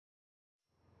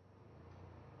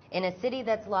In a city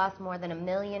that's lost more than 1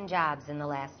 million jobs in the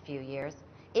last few years,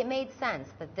 it made sense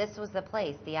that this was the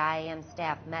place the IAM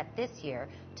staff met this year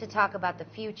to talk about the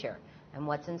future and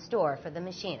what's in store for the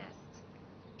machinists.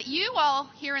 You all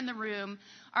here in the room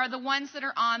are the ones that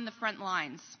are on the front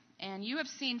lines, and you have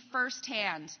seen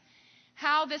firsthand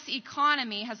how this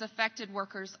economy has affected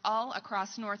workers all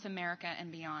across North America and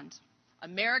beyond.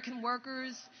 American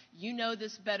workers, you know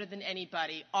this better than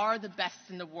anybody, are the best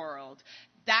in the world.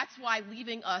 That's why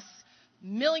leaving us,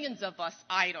 millions of us,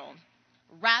 idle,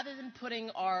 rather than putting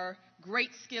our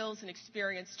great skills and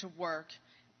experience to work,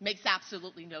 makes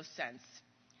absolutely no sense.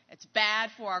 It's bad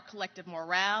for our collective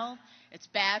morale, it's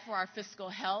bad for our fiscal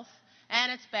health,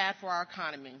 and it's bad for our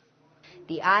economy.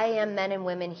 The IAM men and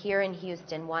women here in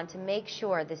Houston want to make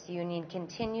sure this union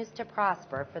continues to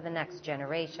prosper for the next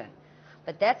generation.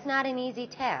 But that's not an easy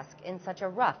task in such a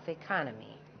rough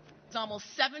economy. It's almost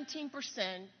 17%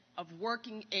 of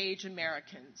working age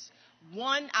Americans.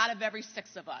 1 out of every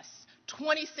 6 of us,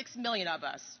 26 million of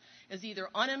us, is either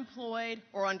unemployed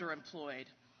or underemployed.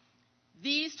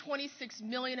 These 26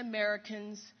 million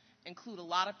Americans include a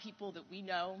lot of people that we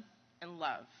know and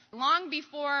love. Long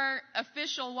before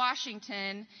official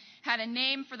Washington had a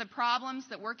name for the problems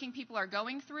that working people are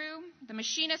going through, the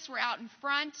machinists were out in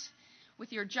front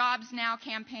with your Jobs Now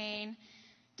campaign,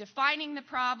 defining the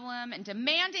problem and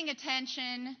demanding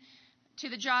attention to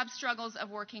the job struggles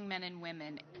of working men and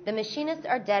women. The machinists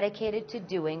are dedicated to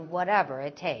doing whatever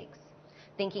it takes,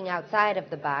 thinking outside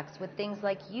of the box with things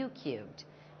like U-Cubed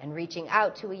and reaching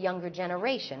out to a younger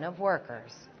generation of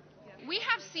workers. We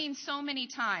have seen so many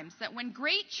times that when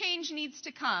great change needs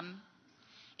to come,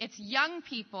 it's young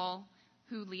people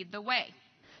who lead the way,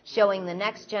 showing the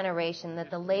next generation that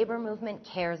the labor movement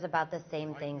cares about the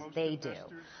same things they do,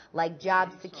 like job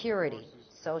security,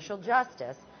 social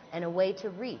justice, and a way to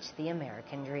reach the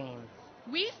American dream.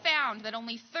 We found that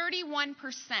only 31%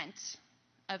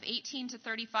 of 18 to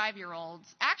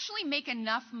 35-year-olds actually make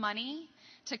enough money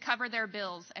to cover their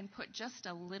bills and put just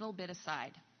a little bit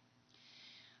aside.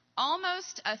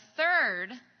 Almost a third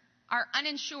are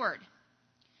uninsured,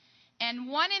 and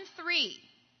 1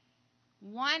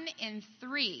 in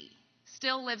 3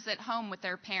 still lives at home with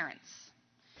their parents.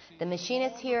 The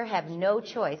machinists here have no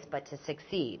choice but to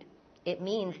succeed. It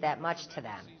means that much to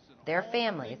them, their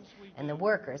families, and the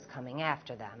workers coming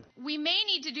after them. We may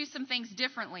need to do some things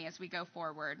differently as we go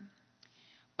forward,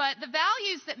 but the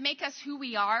values that make us who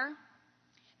we are,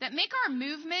 that make our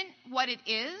movement what it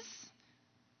is,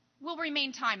 will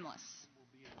remain timeless.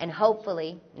 And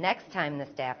hopefully, next time the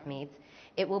staff meets,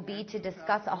 it will be to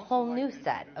discuss a whole new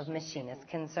set of machinist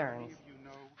concerns.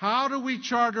 How do we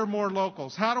charter more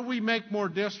locals? How do we make more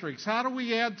districts? How do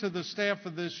we add to the staff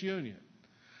of this union?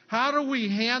 How do we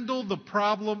handle the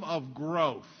problem of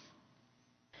growth?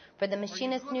 For the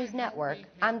Machinist News Network,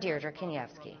 I'm Deirdre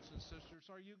Kanievsky.